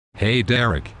Hey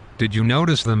Derek, did you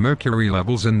notice the mercury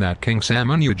levels in that king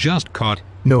salmon you just caught?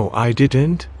 No, I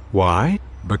didn't. Why?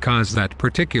 Because that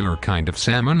particular kind of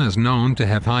salmon is known to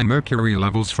have high mercury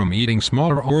levels from eating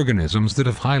smaller organisms that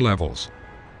have high levels.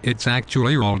 It's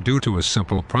actually all due to a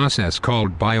simple process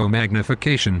called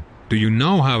biomagnification. Do you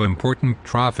know how important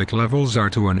trophic levels are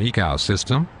to an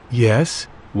ecosystem? Yes.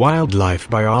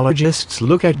 Wildlife biologists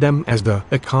look at them as the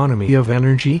economy of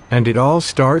energy, and it all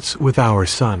starts with our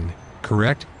sun.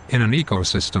 Correct. In an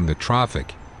ecosystem, the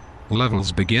trophic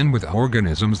levels begin with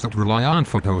organisms that rely on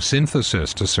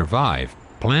photosynthesis to survive.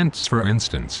 Plants, for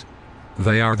instance.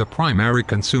 They are the primary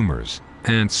consumers,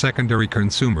 and secondary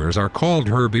consumers are called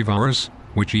herbivores,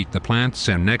 which eat the plants,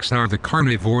 and next are the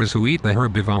carnivores who eat the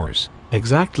herbivores.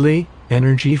 Exactly.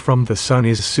 Energy from the sun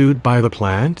is sued by the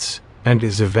plants, and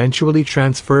is eventually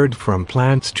transferred from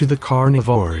plants to the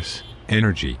carnivores.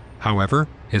 Energy, however,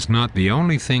 is not the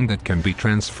only thing that can be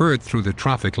transferred through the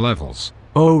trophic levels.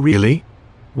 Oh really?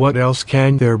 What else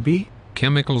can there be?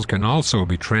 Chemicals can also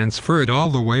be transferred all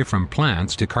the way from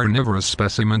plants to carnivorous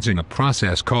specimens in a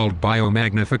process called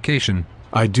biomagnification.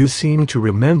 I do seem to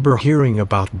remember hearing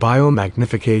about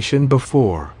biomagnification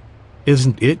before.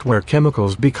 Isn't it where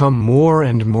chemicals become more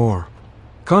and more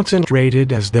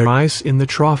concentrated as they rise in the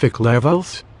trophic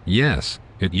levels? Yes,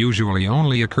 it usually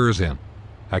only occurs in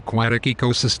aquatic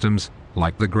ecosystems,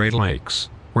 like the Great Lakes,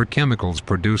 where chemicals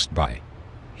produced by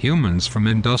humans from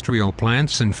industrial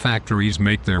plants and factories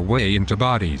make their way into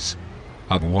bodies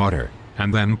of water,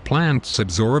 and then plants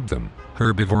absorb them.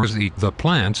 Herbivores eat the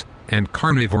plants, and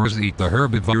carnivores eat the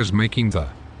herbivores, making the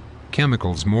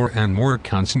chemicals more and more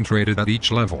concentrated at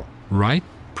each level, right?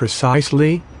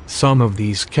 Precisely. Some of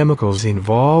these chemicals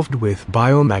involved with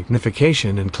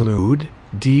biomagnification include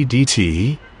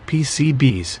DDT,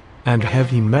 PCBs, and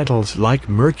heavy metals like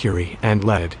mercury and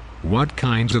lead. What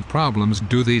kinds of problems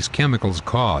do these chemicals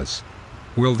cause?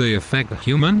 Will they affect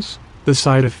humans? The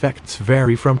side effects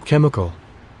vary from chemical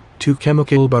to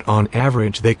chemical, but on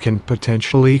average they can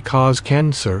potentially cause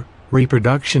cancer,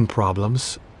 reproduction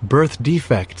problems, birth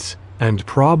defects, and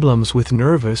problems with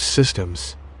nervous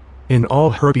systems in all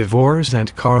herbivores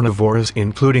and carnivores,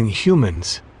 including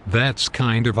humans. That's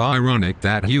kind of ironic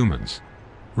that humans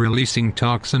releasing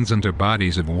toxins into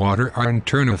bodies of water are in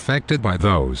turn affected by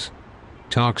those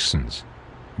toxins.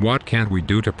 What can we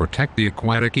do to protect the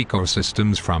aquatic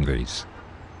ecosystems from these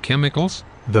chemicals?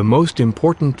 The most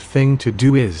important thing to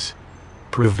do is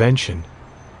prevention.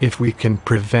 If we can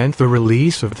prevent the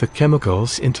release of the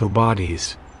chemicals into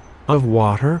bodies of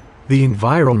water, the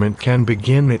environment can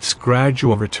begin its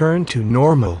gradual return to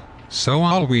normal. So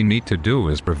all we need to do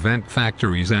is prevent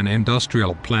factories and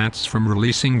industrial plants from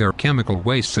releasing their chemical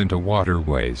wastes into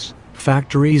waterways.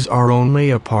 Factories are only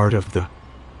a part of the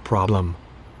problem.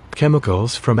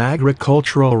 Chemicals from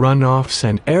agricultural runoffs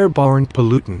and airborne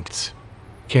pollutants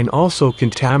can also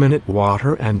contaminate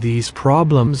water, and these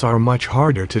problems are much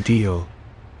harder to deal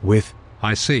with.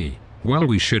 I see. Well,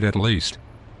 we should at least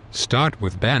start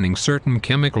with banning certain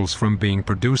chemicals from being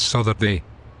produced so that they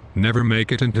never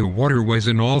make it into waterways,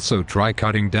 and also try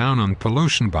cutting down on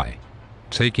pollution by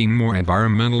taking more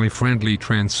environmentally friendly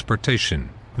transportation.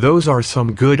 Those are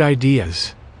some good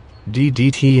ideas.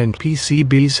 DDT and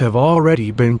PCBs have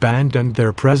already been banned, and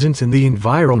their presence in the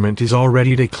environment is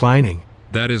already declining.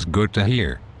 That is good to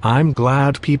hear. I'm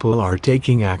glad people are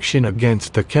taking action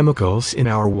against the chemicals in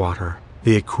our water.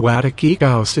 The aquatic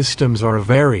ecosystems are a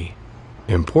very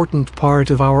important part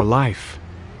of our life.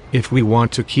 If we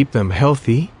want to keep them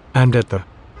healthy, and at the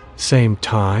same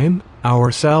time,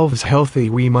 ourselves healthy,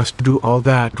 we must do all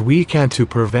that we can to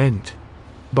prevent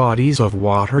bodies of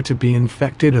water to be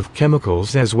infected of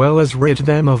chemicals, as well as rid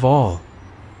them of all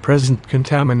present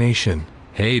contamination.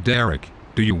 Hey Derek,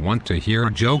 do you want to hear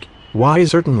a joke? Why,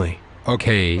 certainly.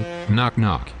 Okay, knock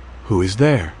knock. Who is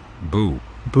there? Boo.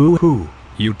 Boo-hoo.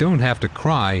 You don't have to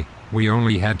cry, we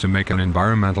only had to make an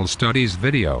environmental studies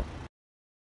video.